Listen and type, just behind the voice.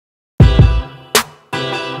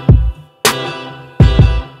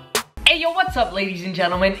Yo, what's up ladies and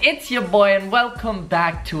gentlemen, it's your boy and welcome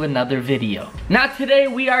back to another video. Now today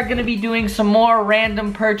we are going to be doing some more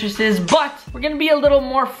random purchases, but we're going to be a little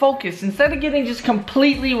more focused. Instead of getting just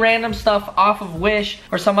completely random stuff off of Wish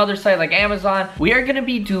or some other site like Amazon, we are going to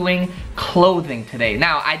be doing clothing today.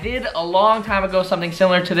 Now I did a long time ago something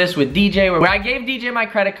similar to this with DJ where I gave DJ my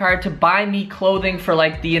credit card to buy me clothing for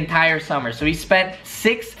like the entire summer. So he spent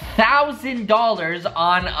 $6,000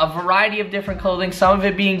 on a variety of different clothing, some of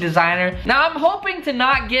it being designer. Now I'm hoping to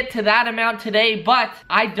not get to that amount today, but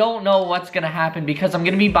I don't know what's gonna happen because I'm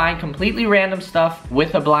gonna be buying completely random stuff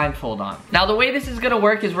with a blindfold on. Now the way this is gonna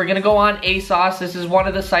work is we're gonna go on ASOS. This is one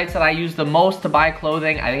of the sites that I use the most to buy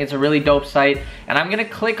clothing. I think it's a really dope site, and I'm gonna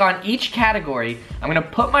click on each category. I'm gonna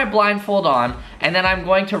put my blindfold on, and then I'm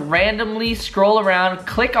going to randomly scroll around,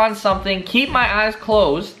 click on something, keep my eyes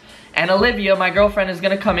closed, and Olivia, my girlfriend, is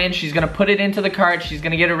gonna come in, she's gonna put it into the cart, she's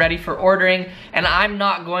gonna get it ready for ordering, and I'm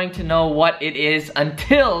not going to know what it is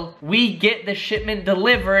until we get the shipment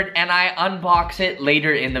delivered and I unbox it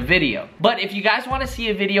later in the video. But if you guys wanna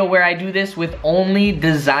see a video where I do this with only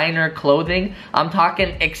designer clothing, I'm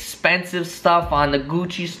talking expensive stuff on the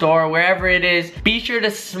Gucci store, wherever it is, be sure to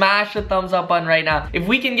smash the thumbs up button right now. If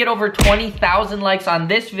we can get over 20,000 likes on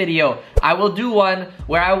this video, I will do one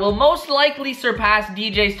where I will most likely surpass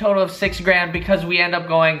DJ's total of $6 grand because we end up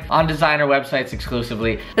going on designer websites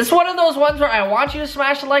exclusively. It's one of those ones where I want you to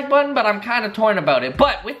smash the like button, but I'm kind of torn about it.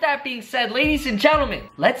 But with that being said, ladies and gentlemen,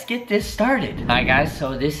 let's get this started. Alright guys,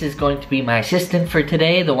 so this is going to be my assistant for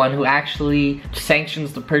today, the one who actually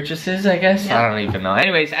sanctions the purchases, I guess? Yeah. I don't even know.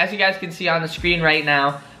 Anyways, as you guys can see on the screen right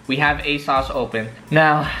now, we have ASOS open.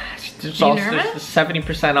 Now, there's the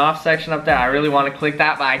 70% off section up there. I really want to click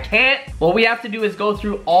that, but I can't. What we have to do is go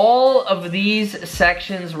through all of these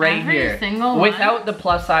sections right here without the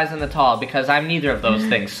plus size and the tall, because I'm neither of those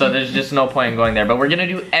things, so there's just no point in going there. But we're gonna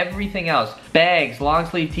do everything else. Bags, long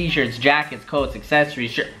sleeve t-shirts, jackets, coats,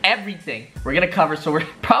 accessories, everything we're gonna cover. So we're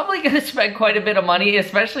probably gonna spend quite a bit of money,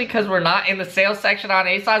 especially because we're not in the sales section on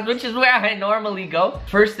ASOS, which is where I normally go.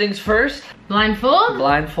 First things first. Blindfold?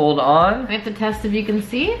 Blindfold on. We have to test if you can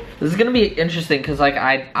see. This is gonna be interesting because like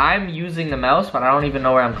I'm using the mouse, but I don't even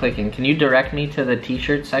know where I'm clicking. Can you direct me to the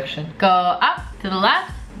t-shirt section? Go up to the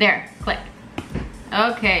left. There, click.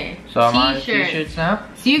 Okay. So I'm on t-shirts now?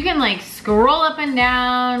 So you can like scroll up and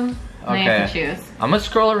down. Okay. You have to choose. I'm gonna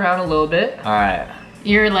scroll around a little bit. Alright.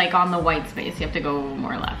 You're like on the white space. You have to go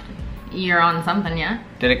more left. You're on something, yeah?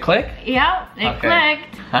 Did it click? Yep, it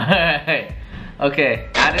clicked. Alright. Okay,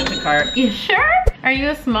 add it to cart. You sure? Are you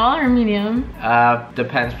a small or medium?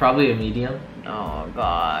 Depends, probably a medium. Oh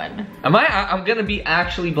god. I'm gonna be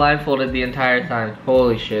actually blindfolded the entire time.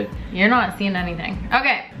 Holy shit. You're not seeing anything.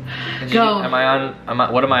 Okay, go. What am I on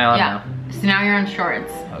now? So now you're on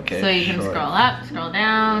shorts. Okay, so you can scroll up, scroll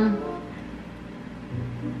down.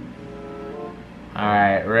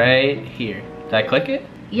 Alright, right here. Did I click it?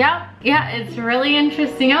 Yep. Yeah, it's a really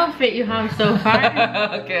interesting outfit you have so far.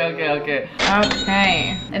 Okay. Okay.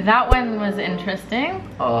 That one was interesting.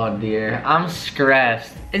 Oh dear. I'm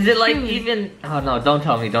stressed. Is it like even... Oh no, don't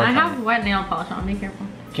tell me, don't tell me. I have wet nail polish on, be careful.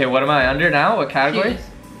 Okay, what am I under now? What category?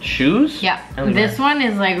 Shoes? Yeah. This one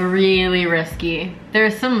is like really risky.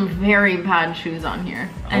 There's some very bad shoes on here.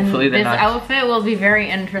 Hopefully and this outfit will be very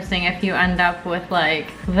interesting if you end up with like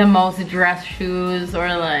the most dress shoes or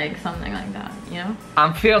like something like that, you know?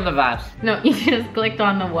 I'm feeling the vibes. No, you just clicked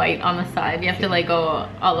on the white on the side. You have to like go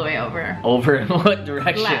all the way over. Over in what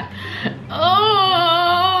direction? Left.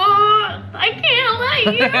 Oh, I can't let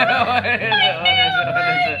you. What is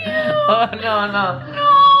it? Oh no. No,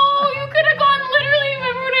 you could have gone literally,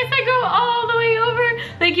 remember when I said go all the way over?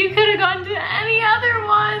 Like you could have gone to any other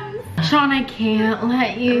ones. Sean, I can't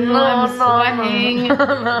let you. No, I'm sweating.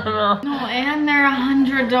 No. No, and they're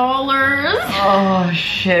 $100. Oh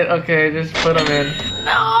shit, okay, just put them in.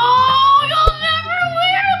 No, you'll never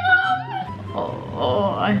wear them.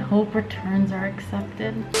 Oh, I hope returns are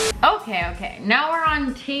accepted. Okay, now we're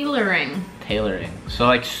on tailoring. Tailoring, so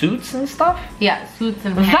like suits and stuff? Yeah, suits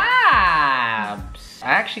and pants. Vibes!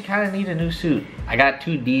 I actually kind of need a new suit. I got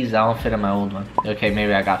 2 Ds that don't fit in my old one. Okay,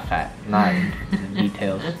 maybe I got fat. Not the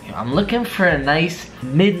details. I'm looking for a nice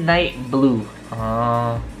midnight blue. Did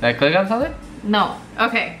I click on something? No.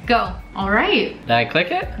 Okay, go. All right. Did I click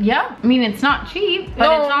it? Yeah. I mean, it's not cheap, but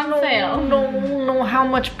it's on sale. No. How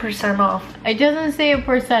much % off? It doesn't say a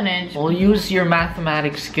percentage. Well, use your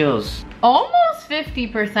mathematics skills. Almost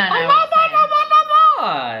 50%.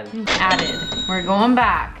 Added. We're going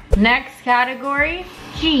back. Next category,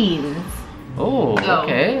 jeans. Oh,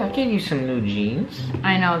 okay. I can use some new jeans.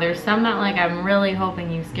 I know, there's some that like I'm really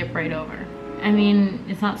hoping you skip right over. I mean,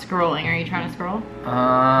 it's not scrolling. Are you trying to scroll? What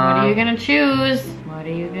are you gonna choose? What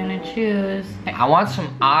are you gonna choose? I want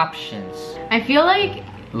some options. I feel like...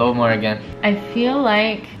 Load more again. I feel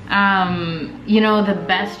like, you know, the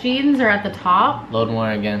best jeans are at the top. Load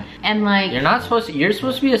more again. And like... You're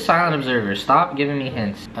supposed to be a silent observer. Stop giving me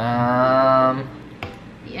hints. I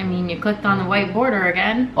mean, you clicked on the white border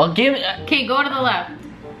again. Well, give me... Okay, go to the left.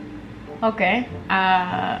 Okay.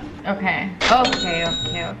 Okay.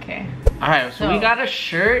 Okay. Alright, so we got a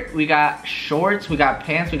shirt, we got shorts, we got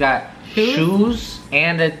pants, we got shoes,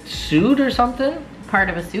 and a suit or something? Part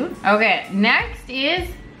of a suit. Okay, next is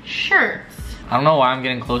shirts. I don't know why I'm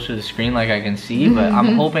getting closer to the screen like I can see, but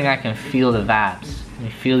I'm hoping I can feel the vibes. Let me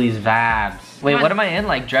feel these vibes. Wait, what am I in?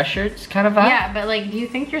 Like dress shirts kind of vibe? Yeah, but like, do you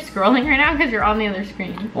think you're scrolling right now? Because you're on the other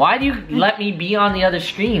screen. Why do you let me be on the other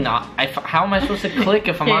screen? How am I supposed to click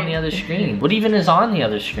if I'm on the other screen? What even is on the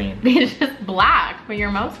other screen? It's just black, but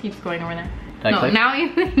your mouse keeps going over there. No, now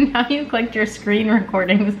you clicked your screen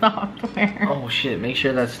recording software. Oh shit, make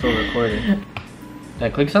sure that's still recording. Did I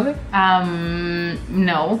click something?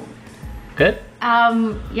 No. Good?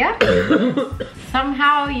 Yeah.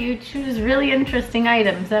 Somehow you choose really interesting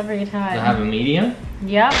items every time. I have a medium?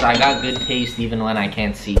 Yep. So I got good taste even when I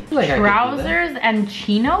can't see. Like trousers and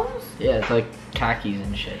chinos? Yeah, it's like khakis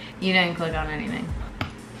and shit. You didn't click on anything.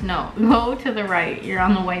 No, go to the right. You're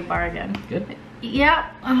on the white bar again. Good. Yep.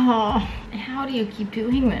 Oh, how do you keep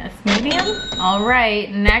doing this? Medium? All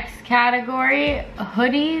right, next category,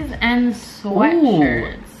 hoodies and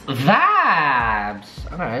sweatshirts. Ooh,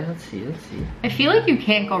 vibes. All right, let's see. I feel like you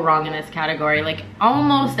can't go wrong in this category. Like,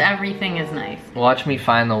 almost everything is nice. Watch me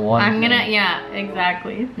find the one. Yeah,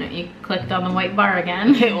 exactly. No, you clicked on the white bar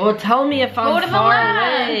again. Okay, well tell me if I'm far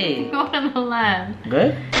away. Go to the left.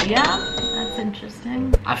 Good? Yeah, that's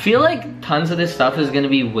interesting. I feel like tons of this stuff is gonna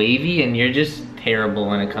be wavy and you're just terrible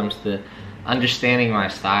when it comes to understanding my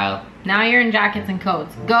style. Now you're in jackets and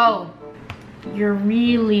coats. Go. You're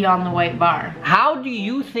really on the white bar. How do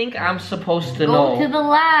you think I'm supposed to know? Go to the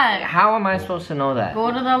left. How am I supposed to know that?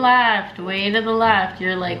 Go to the left, way to the left.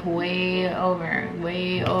 You're like way over,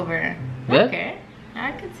 way over. Good? Okay,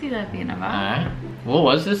 I could see that being a vibe. Alright. What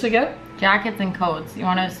was this again? Jackets and coats. You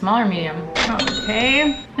want a small or medium?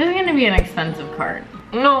 Okay. This is gonna be an expensive cart.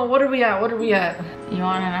 No, what are we at? You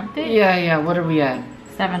want an update? Yeah, what are we at?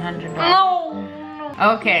 $700. No!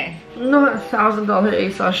 Okay. Not $1,000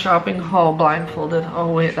 ASOS shopping haul blindfolded.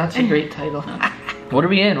 Oh wait, that's a great title. What are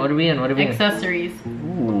we in? Accessories.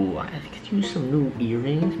 Ooh, I could use some new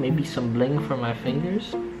earrings, maybe some bling for my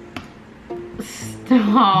fingers. Stop.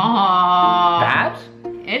 That?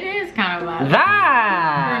 It is kind of bad.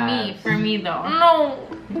 That! For me though. No,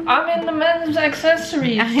 I'm in the men's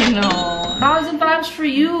accessories. I know. How's it vibes for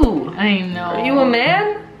you? I know. Are you a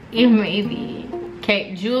man? You may be.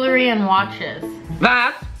 Okay, jewelry and watches.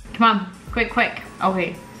 That? Come on, quick.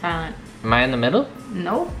 Okay, silent. Am I in the middle?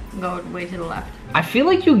 Nope, go way to the left. I feel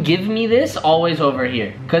like you give me this always over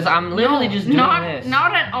here. Cause I'm literally just doing this.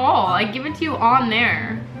 Not at all. I give it to you on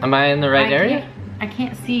there. Am I in the right area? I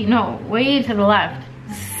can't see. No, way to the left.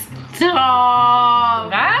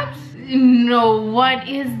 Stop. That? No, what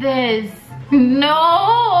is this? No.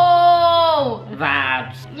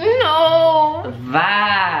 Vibes. No.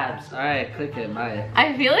 Vibes. Alright, click it, bye.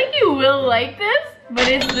 I feel like you will like this, but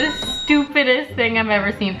it's the stupidest thing I've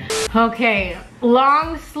ever seen. Okay,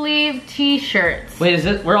 long sleeve t-shirts. Wait, is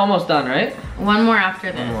it? We're almost done, right? One more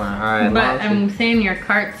after this. One more, alright. But I'm saying your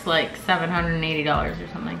cart's like $780 or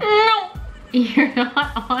something. No. You're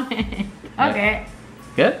not on it. Okay.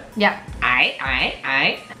 Good? Yeah.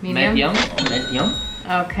 Aight. Medium? Medium.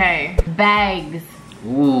 Okay. Bags.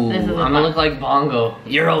 Ooh, This is I'm gonna look like Bongo.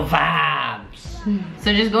 Euro vibes.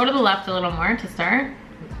 So just go to the left a little more to start.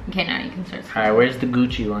 Okay, now you can start. Alright, where's the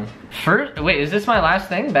Gucci one? First, wait, is this my last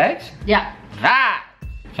thing? Bags? Yeah. That.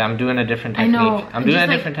 Okay, I'm doing a different technique. I know. I'm doing a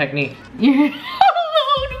different technique. You're load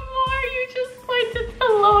more. You just pointed to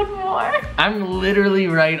load more. I'm literally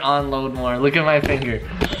right on load more. Look at my finger.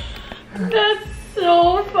 That's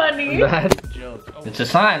so funny. That's a joke. It's a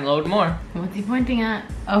sign, load more. What's he pointing at?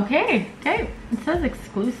 Okay. It says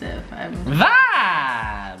exclusive.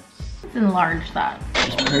 Vibes. Let's enlarge that.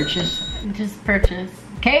 Just purchase.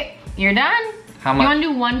 Okay, you're done. How much? You want to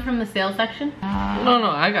do one from the sales section?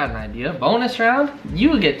 No, I got an idea. Bonus round?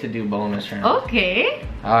 You get to do bonus round. Okay.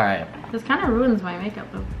 Alright. This kind of ruins my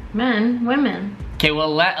makeup though. Men, women. Okay,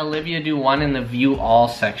 we'll let Olivia do one in the view all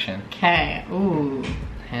section. Okay, ooh.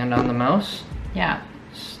 Hand on the mouse. Yeah.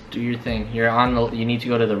 Just do your thing. You need to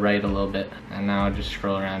go to the right a little bit. And now just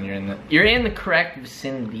scroll around. You're in the correct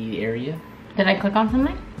vicinity area. Did I click on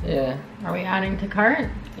something? Yeah. Are we adding to cart?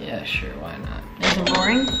 Yeah, sure, why not? Is it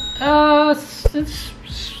boring? It's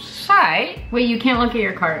side. Wait, you can't look at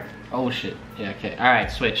your cart. Oh shit. Yeah, okay.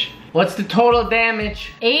 Alright, switch. What's the total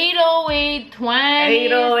damage? 808,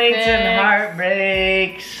 26. 808s and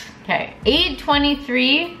heartbreaks. Okay,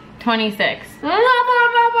 823, 26. Not bad,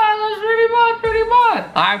 that's pretty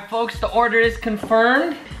bad. Alright folks, the order is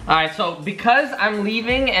confirmed. Alright, so because I'm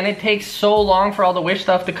leaving and it takes so long for all the Wish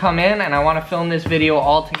stuff to come in and I want to film this video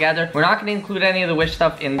all together, we're not going to include any of the Wish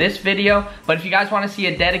stuff in this video, but if you guys want to see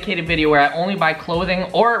a dedicated video where I only buy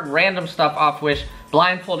clothing or random stuff off Wish,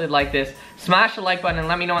 blindfolded like this, smash the like button and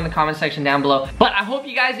let me know in the comment section down below. But I hope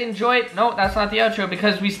you guys enjoyed. No, that's not the outro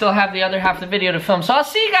because we still have the other half of the video to film. So I'll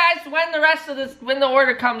see you guys when the rest of this, when the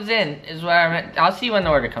order comes in, is what I meant. I'll see you when the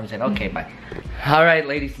order comes in. Okay, bye. All right,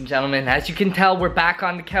 ladies and gentlemen, as you can tell, we're back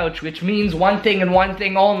on the couch, which means one thing and one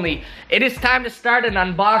thing only. It is time to start an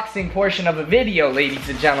unboxing portion of a video, ladies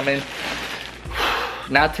and gentlemen.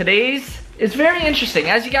 Now today's is very interesting.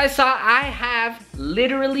 As you guys saw, I have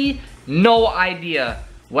literally no idea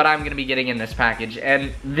what I'm gonna be getting in this package,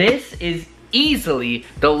 and this is easily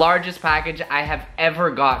the largest package I have ever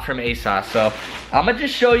got from ASOS. So I'm gonna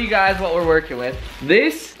just show you guys what we're working with.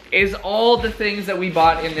 This is all the things that we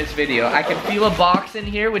bought in this video. I can feel a box in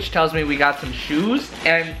here which tells me we got some shoes,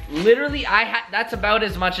 and literally that's about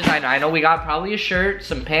as much as I know. I know we got probably a shirt,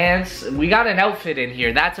 some pants, we got an outfit in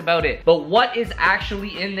here, that's about it. But what is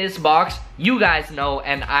actually in this box, you guys know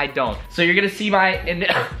and I don't. So you're gonna see my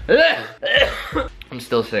I'm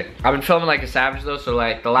still sick. I've been filming like a savage though, so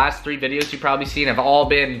like the last 3 videos you've probably seen have all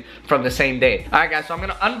been from the same day. All right guys, so I'm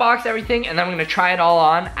gonna unbox everything and then I'm gonna try it all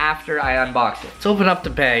on after I unbox it. Let's open up the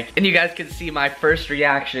bag and you guys can see my first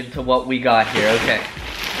reaction to what we got here. Okay,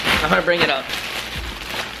 I'm gonna bring it up.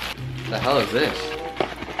 What the hell is this?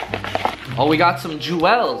 Oh, we got some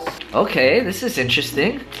jewels. Okay, this is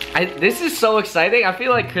interesting. This is so exciting. I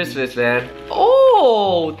feel like Christmas, man.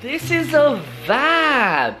 Oh, this is a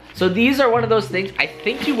VAB. So these are one of those things, I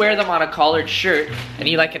think you wear them on a collared shirt and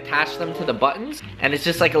you like attach them to the buttons and it's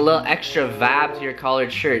just like a little extra VAB to your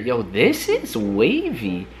collared shirt. Yo, this is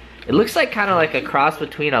wavy. It looks like kind of like a cross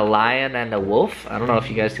between a lion and a wolf. I don't know if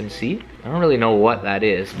you guys can see. I don't really know what that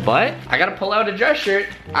is, but I gotta pull out a dress shirt.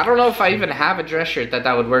 I don't know if I even have a dress shirt that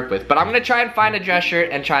would work with, but I'm gonna try and find a dress shirt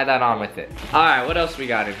and try that on with it. All right, what else we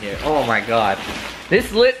got in here? Oh my God.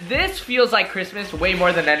 This feels like Christmas way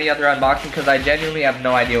more than any other unboxing because I genuinely have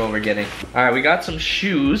no idea what we're getting. All right, we got some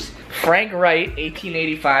shoes. Frank Wright,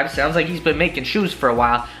 1885. Sounds like he's been making shoes for a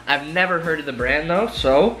while. I've never heard of the brand though,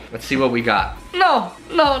 so let's see what we got. No,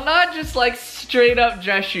 not just like straight up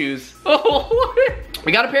dress shoes.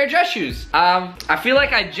 We got a pair of dress shoes. I feel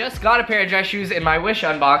like I just got a pair of dress shoes in my Wish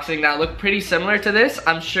unboxing that look pretty similar to this.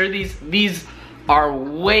 I'm sure these are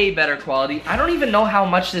way better quality. I don't even know how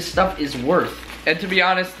much this stuff is worth. And to be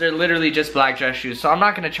honest, they're literally just black dress shoes. So I'm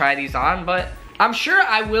not gonna try these on, but I'm sure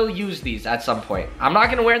I will use these at some point. I'm not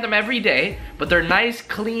gonna wear them every day, but they're nice,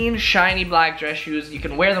 clean, shiny black dress shoes. You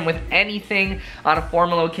can wear them with anything on a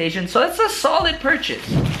formal occasion, so it's a solid purchase.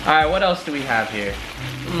 All right, what else do we have here?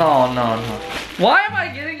 No. Why am I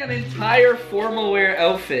getting an entire formal wear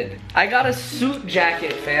outfit? I got a suit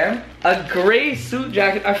jacket, fam. A gray suit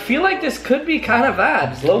jacket. I feel like this could be kind of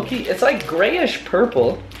abs, low-key. It's like grayish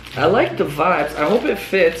purple. I like the vibes. I hope it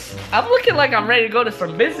fits. I'm looking like I'm ready to go to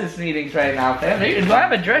some business meetings right now, fam. Do I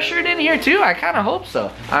have a dress shirt in here too? I kind of hope so.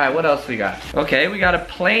 All right, what else we got? Okay, we got a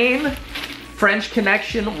plain French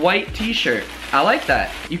Connection white t-shirt. I like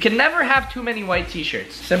that. You can never have too many white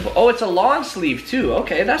t-shirts. Simple. Oh, it's a long sleeve too.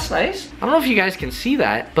 Okay, that's nice. I don't know if you guys can see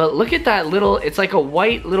that, but look at that little, it's like a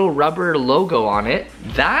white little rubber logo on it.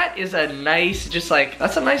 That is a nice, just like,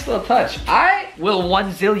 that's a nice little touch. I will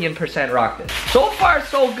 1,000,000% rock this. So far,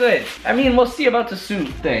 so good. I mean, we'll see about the suit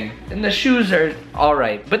thing. And the shoes are all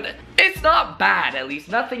right, but it's not bad, at least.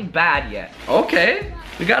 Nothing bad yet. Okay,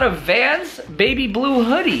 we got a Vans baby blue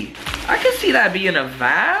hoodie. I can see that being a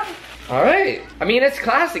VAB. All right, I mean, it's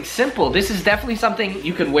classic, simple. This is definitely something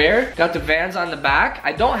you could wear. Got the Vans on the back.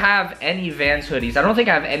 I don't have any Vans hoodies. I don't think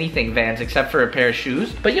I have anything Vans except for a pair of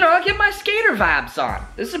shoes. But you know, I'll get my skater vibes on.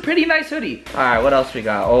 This is a pretty nice hoodie. All right, what else we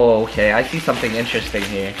got? Oh, okay, I see something interesting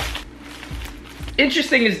here.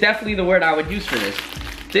 Interesting is definitely the word I would use for this.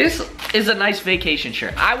 This is a nice vacation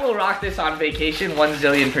shirt. I will rock this on vacation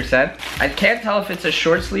 1,000,000%. I can't tell if it's a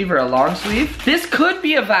short sleeve or a long sleeve. This could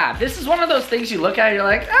be a VAB. This is one of those things you look at and you're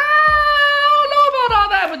like, I don't know about all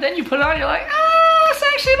that, but then you put it on, you're like, it's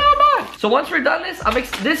actually not bad. So once we're done this,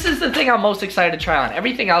 this is the thing I'm most excited to try on.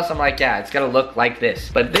 Everything else I'm like, yeah, it's gonna look like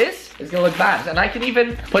this. But this is gonna look bad. And I can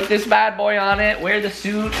even put this bad boy on it, wear the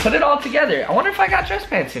suit, put it all together. I wonder if I got dress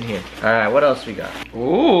pants in here. All right, what else we got?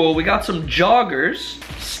 Ooh, we got some joggers.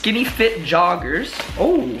 Skinny fit joggers.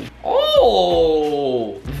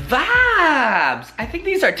 Oh, Vabs. I think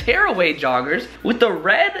these are tearaway joggers with the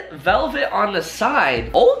red velvet on the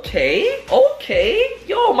side. Okay.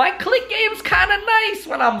 Yo, my click game's kind of nice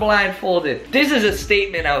when I'm blindfolded. This is a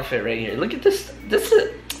statement outfit right here. Look at this.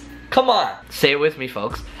 Come on. Say it with me,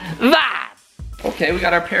 folks. Vabs. Okay, we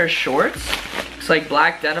got our pair of shorts. Looks like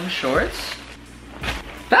black denim shorts.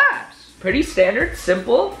 Vabs. Pretty standard,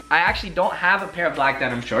 simple. I actually don't have a pair of black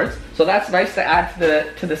denim shorts, so that's nice to add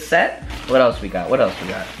to the set. What else we got? What the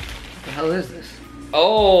hell is this?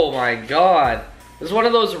 Oh my god. This is one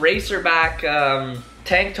of those racerback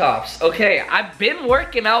tank tops. Okay, I've been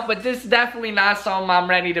working out, but this is definitely not something I'm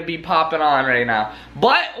ready to be popping on right now.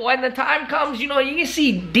 But when the time comes, you know, you can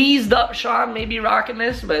see D'sed up Sean maybe rocking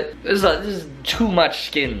this, but this is too much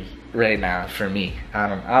skin right now for me. I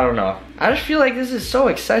don't know. I just feel like this is so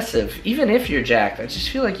excessive. Even if you're jacked, I just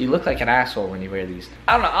feel like you look like an asshole when you wear these.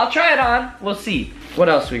 I don't know. I'll try it on. We'll see. What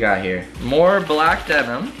else we got here? More black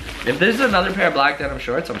denim. If this is another pair of black denim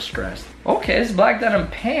shorts, I'm stressed. Okay, this is black denim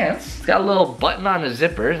pants. It's got a little button on the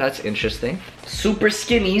zipper. That's interesting. Super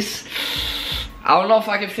skinnies. I don't know if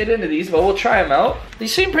I can fit into these, but we'll try them out.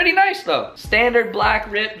 These seem pretty nice though. Standard black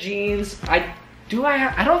ripped jeans. I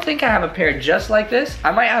don't think I have a pair just like this.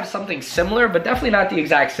 I might have something similar, but definitely not the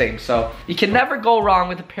exact same. So you can never go wrong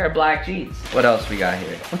with a pair of black jeans. What else we got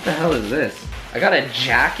here? What the hell is this? I got a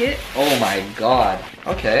jacket. Oh my god.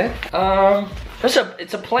 Okay.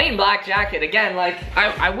 It's a plain black jacket. Again, like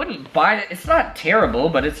I wouldn't buy it. It's not terrible,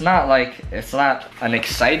 but it's not an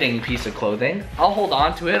exciting piece of clothing. I'll hold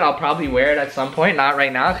on to it. I'll probably wear it at some point. Not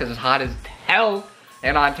right now because it's hot as hell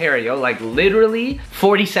in Ontario, like literally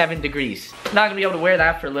 47 degrees. Not gonna be able to wear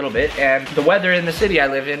that for a little bit, and the weather in the city I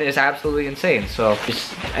live in is absolutely insane, so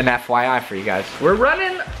just an FYI for you guys. We're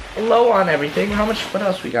running low on everything. What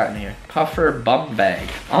else we got in here? Puffer bum bag.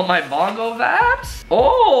 Oh, my bongo Vabs?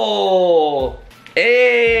 Oh,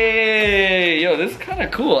 hey, yo, this is kind of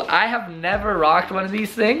cool. I have never rocked one of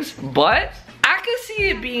these things, but I could see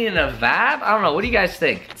it being a Vab. I don't know, what do you guys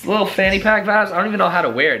think? It's a little fanny pack Vabs. I don't even know how to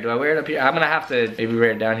wear it. Do I wear it up here? I'm gonna have to maybe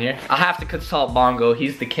wear it down here. I'll have to consult Bongo.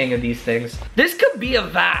 He's the king of these things. This could be a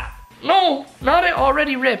Vab. No, not it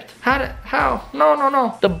already ripped. How?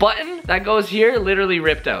 No. The button that goes here literally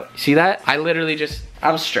ripped out. See that?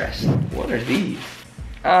 I'm stressed. What are these?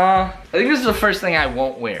 I think this is the first thing I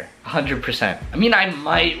won't wear, 100%. I mean, I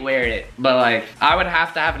might wear it, but like, I would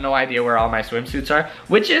have to have no idea where all my swimsuits are,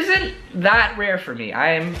 which isn't that rare for me.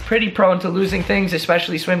 I am pretty prone to losing things,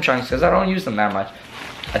 especially swim trunks, because I don't use them that much.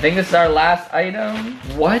 I think this is our last item.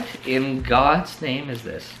 What in God's name is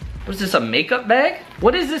this? What is this, a makeup bag?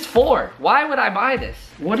 What is this for? Why would I buy this?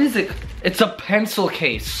 What is it? It's a pencil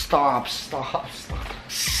case. Stop.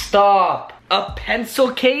 A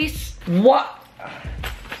pencil case? What?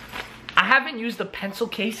 I haven't used a pencil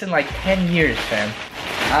case in like 10 years, fam.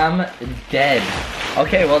 I'm dead.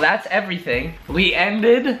 Okay, well that's everything. We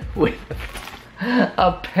ended with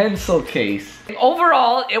a pencil case.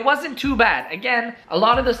 Overall, it wasn't too bad. Again, a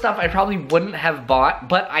lot of the stuff I probably wouldn't have bought,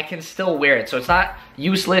 but I can still wear it. So it's not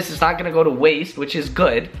useless, it's not gonna go to waste, which is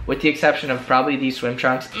good, with the exception of probably these swim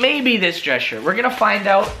trunks. Maybe this dress shirt. We're gonna find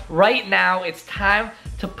out right now. It's time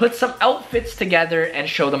to put some outfits together and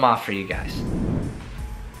show them off for you guys.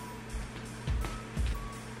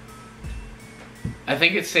 I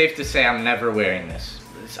think it's safe to say I'm never wearing this.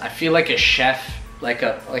 I feel like a chef, like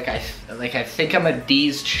I think I'm a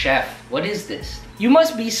D'sed chef. What is this? You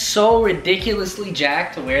must be so ridiculously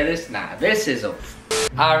jacked to wear this. Nah, this is a.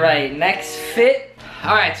 All right, next fit.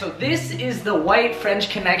 All right, so this is the white French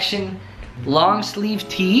Connection long sleeve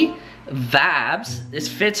tee, Vabs. This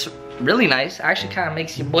fits really nice. Actually kind of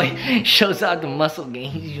makes your boy shows out the muscle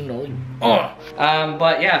gains, you know.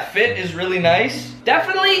 But yeah, fit is really nice.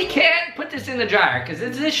 Definitely can't put this in the dryer because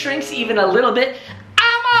if this shrinks even a little bit,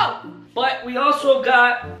 I'm out. But we also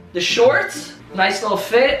got the shorts. Nice little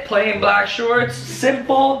fit, plain black shorts,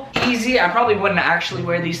 simple, easy. I probably wouldn't actually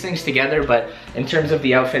wear these things together, but in terms of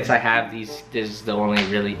the outfits I have, this is the only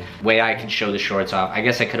really way I can show the shorts off. I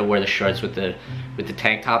guess I could have wore the shorts with the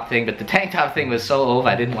tank top thing, but the tank top thing was so old,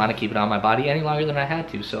 I didn't want to keep it on my body any longer than I had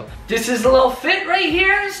to, so. This is the little fit right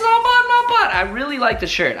here. It's no bun. I really like the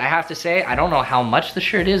shirt. I have to say, I don't know how much the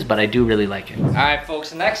shirt is, but I do really like it. All right,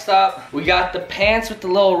 folks, next up, we got the pants with the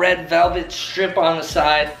little red velvet strip on the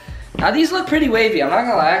side. Now these look pretty wavy, I'm not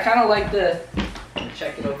gonna lie. I kind of like the,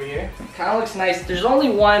 check it over here. Kind of looks nice. There's only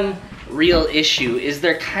one real issue is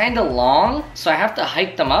they're kind of long, so I have to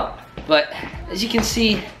hike them up. But as you can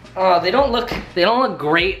see, they don't look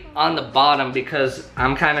great on the bottom because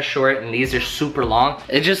I'm kind of short and these are super long.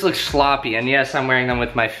 It just looks sloppy, and yes, I'm wearing them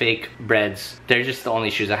with my fake breads. They're just the only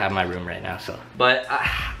shoes I have in my room right now, so. But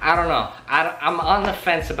I don't know. I'm on the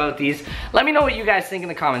fence about these. Let me know what you guys think in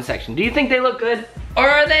the comment section. Do you think they look good or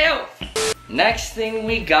are they out? Next thing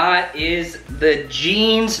we got is the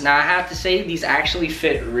jeans. Now I have to say these actually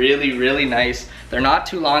fit really, really nice. They're not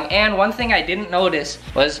too long, and one thing I didn't notice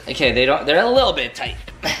was, okay, they're a little bit tight.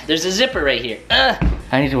 There's a zipper right here.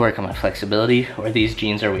 I need to work on my flexibility, or these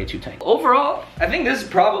jeans are way too tight. Overall, I think this is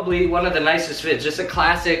probably one of the nicest fits. Just a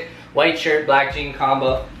classic white shirt, black jean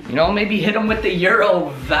combo. You know, maybe hit them with the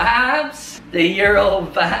Euro vibes. The Euro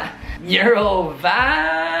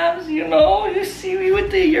vibes, you know, you see me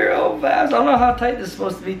with the Euro vibes. I don't know how tight this is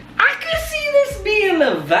supposed to be. I could see this being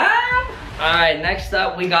the vibe. All right, next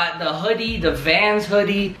up we got the hoodie, the Vans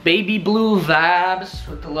hoodie, baby blue vibes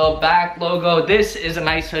with the little back logo. This is a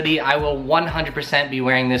nice hoodie. I will 100% be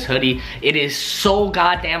wearing this hoodie. It is so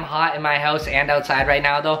goddamn hot in my house and outside right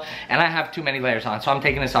now though, and I have too many layers on, so I'm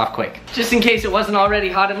taking this off quick. Just in case it wasn't already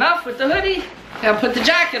hot enough with the hoodie, I'll put the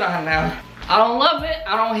jacket on now. I don't love it,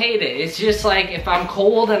 I don't hate it. It's just like if I'm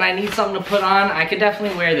cold and I need something to put on, I could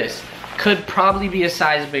definitely wear this. Could probably be a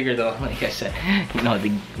size bigger though, like I said. You know, the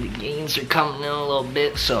gains are coming in a little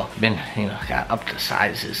bit, so been, you know, got up to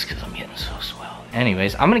sizes because I'm getting so swell.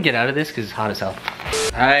 Anyways, I'm gonna get out of this because it's hot as hell.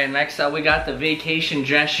 All right, next up we got the vacation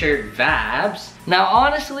dress shirt vibes. Now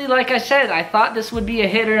honestly, like I said, I thought this would be a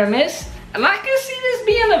hit or a miss. And I can see this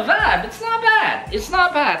being a vibe. It's not bad. It's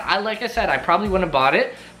not bad. Like I said, I probably wouldn't have bought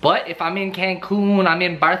it. But if I'm in Cancun, I'm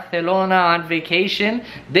in Barcelona on vacation,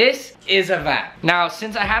 this is a vibe. Now,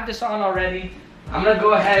 since I have this on already, I'm gonna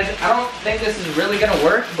go ahead. I don't think this is really gonna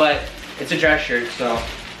work, but it's a dress shirt, so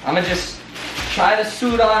I'm gonna just try to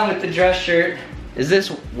suit on with the dress shirt. Is this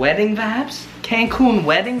wedding vibes? Cancun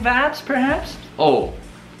wedding vibes, perhaps? Oh,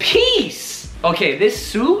 peace! Okay, this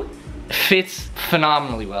suit fits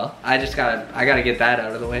phenomenally well. I gotta get that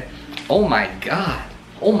out of the way. Oh my God.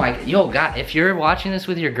 Oh my, yo, God, if you're watching this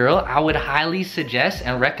with your girl, I would highly suggest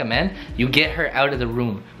and recommend you get her out of the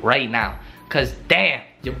room right now. Cause damn,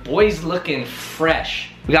 your boy's looking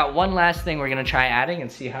fresh. We got one last thing we're gonna try adding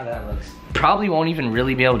and see how that looks. Probably won't even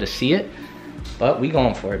really be able to see it, but we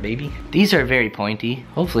going for it, baby. These are very pointy.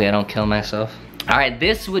 Hopefully I don't kill myself. All right,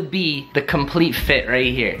 this would be the complete fit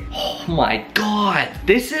right here. Oh my God,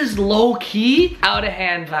 this is low key out of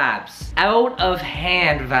hand vibes. Out of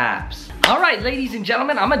hand vibes. All right, ladies and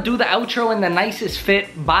gentlemen, I'm gonna do the outro in the nicest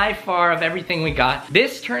fit by far of everything we got.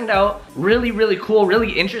 This turned out really, really cool,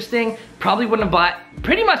 really interesting. Probably wouldn't have bought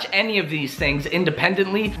pretty much any of these things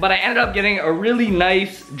independently, but I ended up getting a really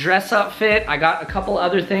nice dress up fit. I got a couple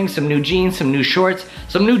other things, some new jeans, some new shorts,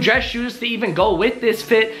 some new dress shoes to even go with this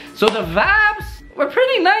fit. So the vibes were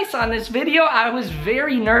pretty nice on this video. I was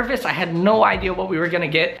very nervous. I had no idea what we were gonna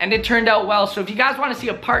get, and it turned out well. So if you guys wanna see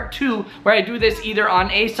a part 2 where I do this either on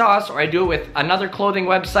ASOS or I do it with another clothing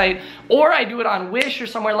website or I do it on Wish or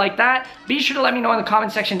somewhere like that, be sure to let me know in the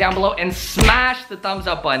comment section down below and smash the thumbs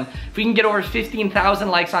up button. If we can get over 15,000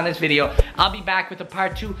 likes on this video, I'll be back with a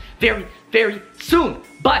part 2 very, very soon.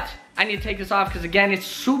 But I need to take this off because again, it's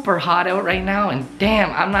super hot out right now and damn,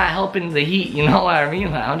 I'm not helping the heat, you know what I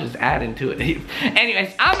mean? I'm just adding to it.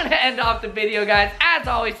 Anyways, I'm gonna end off the video, guys. As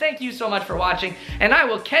always, thank you so much for watching and I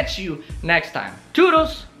will catch you next time.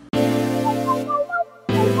 Toodles!